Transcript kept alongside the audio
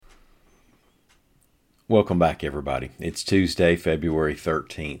Welcome back, everybody. It's Tuesday, February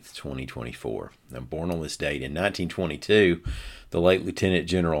 13th, 2024. Now, born on this date in 1922, the late Lieutenant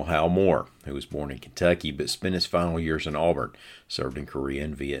General Hal Moore, who was born in Kentucky but spent his final years in Auburn, served in Korea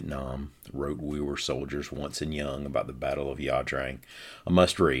and Vietnam, wrote We Were Soldiers Once and Young about the Battle of Ia Drang. A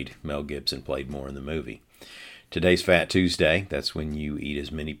must-read. Mel Gibson played Moore in the movie. Today's Fat Tuesday. That's when you eat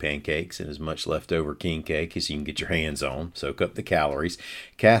as many pancakes and as much leftover king cake as you can get your hands on. Soak up the calories.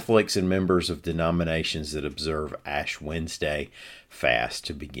 Catholics and members of denominations that observe Ash Wednesday fast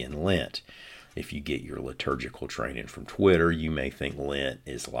to begin Lent. If you get your liturgical training from Twitter, you may think Lent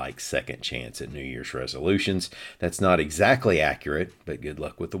is like second chance at New Year's resolutions. That's not exactly accurate, but good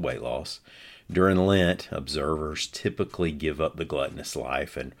luck with the weight loss. During Lent, observers typically give up the gluttonous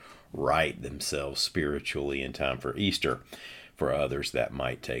life and right themselves spiritually in time for Easter. For others, that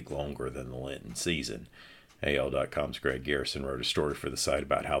might take longer than the Lenten season. AL.com's Greg Garrison wrote a story for the site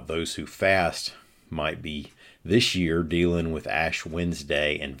about how those who fast might be this year dealing with Ash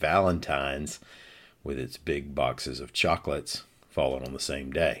Wednesday and Valentine's, with its big boxes of chocolates falling on the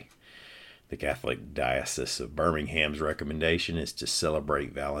same day. The Catholic Diocese of Birmingham's recommendation is to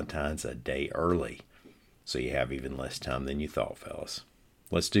celebrate Valentine's a day early, so you have even less time than you thought, fellas.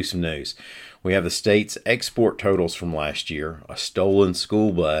 Let's do some news. We have the state's export totals from last year, a stolen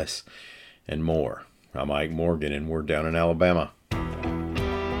school bus, and more. I'm Mike Morgan, and we're down in Alabama.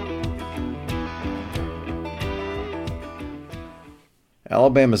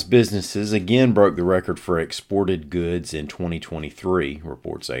 Alabama's businesses again broke the record for exported goods in 2023,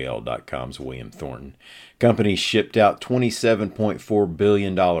 reports AL.com's William Thornton. Companies shipped out $27.4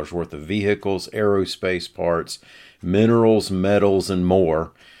 billion worth of vehicles, aerospace parts, minerals, metals, and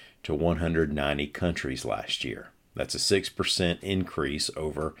more to 190 countries last year. That's a 6% increase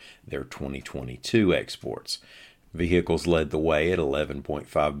over their 2022 exports. Vehicles led the way at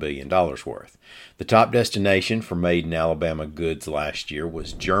 $11.5 billion worth. The top destination for made-in-Alabama goods last year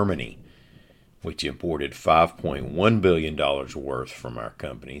was Germany, which imported $5.1 billion worth from our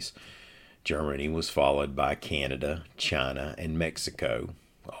companies. Germany was followed by Canada, China, and Mexico,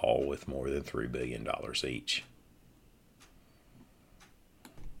 all with more than $3 billion each.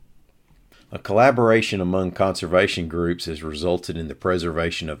 A collaboration among conservation groups has resulted in the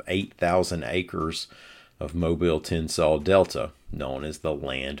preservation of 8,000 acres of Mobile-Tensaw Delta, known as the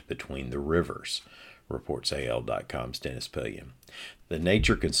land between the rivers, reports AL.com's Dennis Pillion. The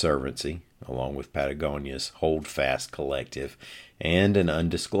Nature Conservancy, along with Patagonia's Hold Fast Collective and an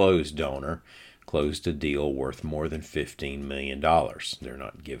undisclosed donor, closed a deal worth more than $15 million. They're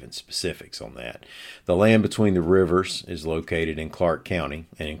not given specifics on that. The land between the rivers is located in Clark County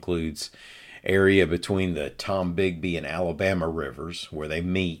and includes area between the Tombigbee and Alabama rivers where they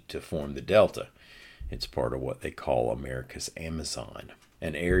meet to form the delta. It's part of what they call America's Amazon,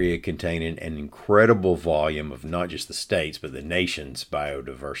 an area containing an incredible volume of not just the state's but the nation's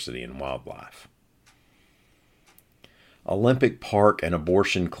biodiversity and wildlife. Olympic Park and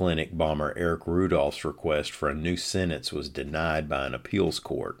abortion clinic bomber Eric Rudolph's request for a new sentence was denied by an appeals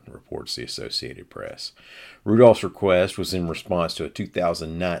court, reports the Associated Press. Rudolph's request was in response to a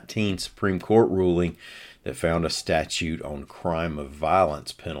 2019 Supreme Court ruling that found a statute on crime of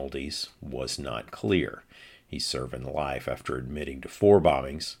violence penalties was not clear. He's serving life after admitting to 4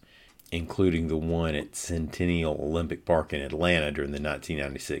 bombings, including the one at Centennial Olympic Park in Atlanta during the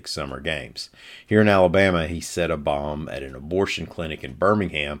 1996 Summer Games. Here in Alabama, he set a bomb at an abortion clinic in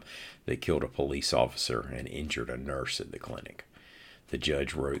Birmingham that killed a police officer and injured a nurse at the clinic. The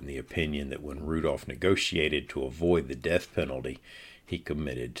judge wrote in the opinion that when Rudolph negotiated to avoid the death penalty, he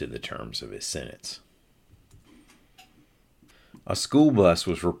committed to the terms of his sentence. A school bus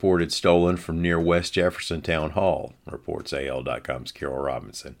was reported stolen from near West Jefferson Town Hall, reports AL.com's Carol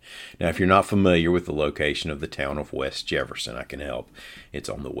Robinson. Now, if you're not familiar with the location of the town of West Jefferson, I can help. It's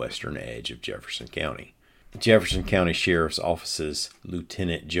on the western edge of Jefferson County. Jefferson County Sheriff's Office's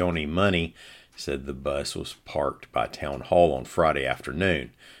Lieutenant Joni Money said the bus was parked by Town Hall on Friday afternoon.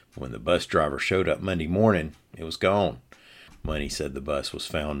 When the bus driver showed up Monday morning, it was gone. Money said the bus was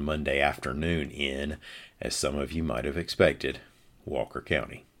found Monday afternoon in, as some of you might have expected, Walker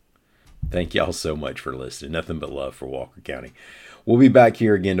County. Thank y'all so much for listening. Nothing but love for Walker County. We'll be back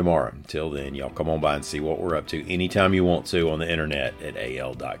here again tomorrow. Until then, y'all come on by and see what we're up to anytime you want to on the internet at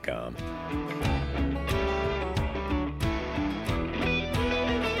AL.com.